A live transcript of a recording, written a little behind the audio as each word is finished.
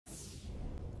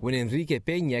When Enrique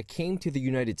Peña came to the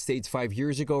United States 5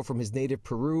 years ago from his native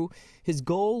Peru, his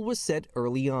goal was set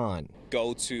early on.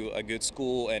 Go to a good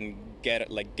school and get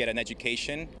an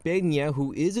education. Peña,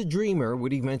 who is a dreamer,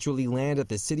 would eventually land at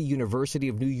the City University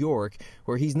of New York,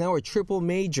 where he's now a triple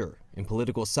major in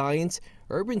political science,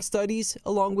 urban studies,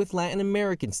 along with Latin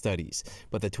American studies.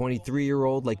 But the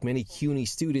 23-year-old, like many CUNY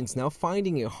students, now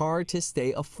finding it hard to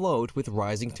stay afloat with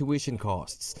rising tuition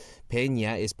costs.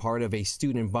 Peña is part of a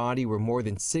student body where more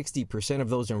than 60% of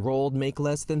those enrolled make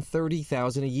less than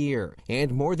 $30,000 a year,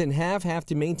 and more than half have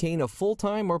to maintain a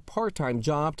full-time or part-time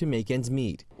job to make ends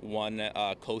meet. One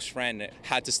close friend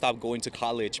had to stop going to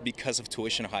college because of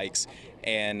tuition hikes,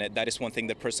 and that is one thing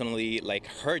that personally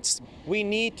hurts. We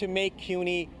need to make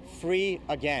CUNY free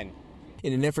again.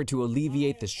 In an effort to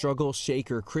alleviate the struggle,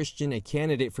 Shaker Christian, a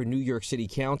candidate for New York City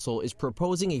Council, is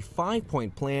proposing a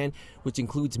 5-point plan which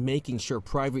includes making sure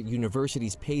private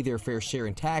universities pay their fair share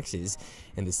in taxes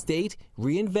and the state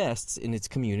reinvests in its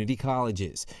community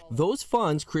colleges. Those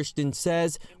funds, Christian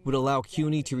says, would allow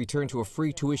CUNY to return to a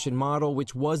free tuition model,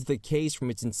 which was the case from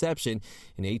its inception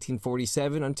in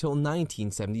 1847 until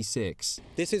 1976.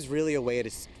 This is really a way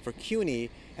for CUNY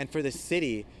and for the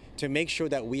city to make sure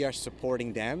that we are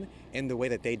supporting them in the way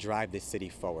that they drive this city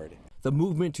forward. The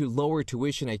movement to lower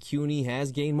tuition at CUNY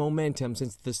has gained momentum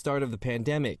since the start of the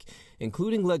pandemic,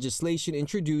 including legislation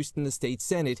introduced in the state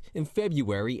Senate in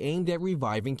February aimed at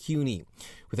reviving CUNY.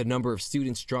 With a number of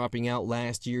students dropping out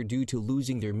last year due to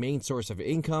losing their main source of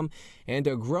income and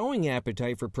a growing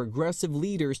appetite for progressive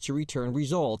leaders to return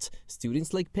results,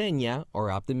 students like Peña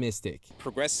are optimistic.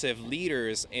 Progressive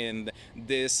leaders in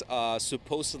this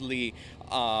supposedly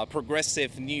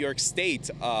progressive New York state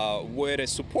would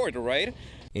support, right?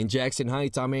 In Jackson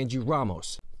Heights, I'm Andrew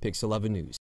Ramos, Pix 11 News.